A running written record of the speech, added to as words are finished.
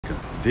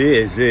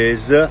This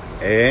is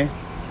a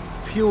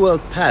fuel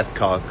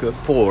petcock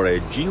for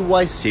a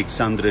GY6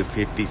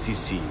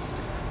 150cc.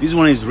 This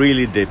one is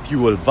really the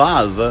fuel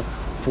valve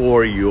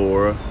for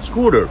your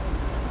scooter.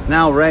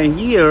 Now right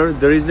here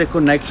there is the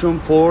connection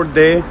for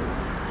the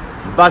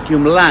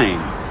vacuum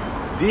line.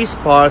 This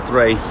part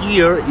right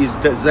here is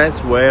that's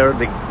where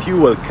the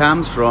fuel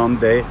comes from,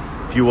 the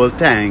fuel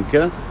tank,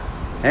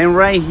 and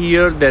right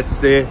here that's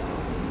the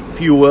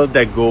fuel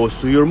that goes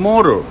to your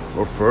motor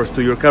or first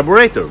to your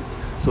carburetor.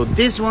 So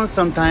this one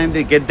sometimes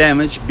they get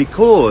damaged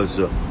because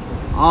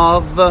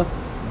of the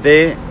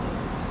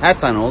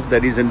ethanol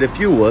that is in the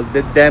fuel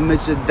that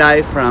damage the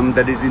diaphragm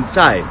that is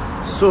inside.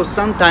 So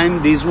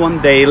sometimes this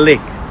one they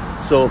leak.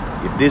 So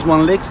if this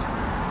one leaks,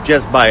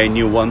 just buy a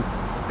new one.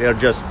 They are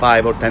just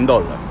 $5 or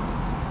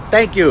 $10.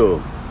 Thank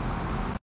you.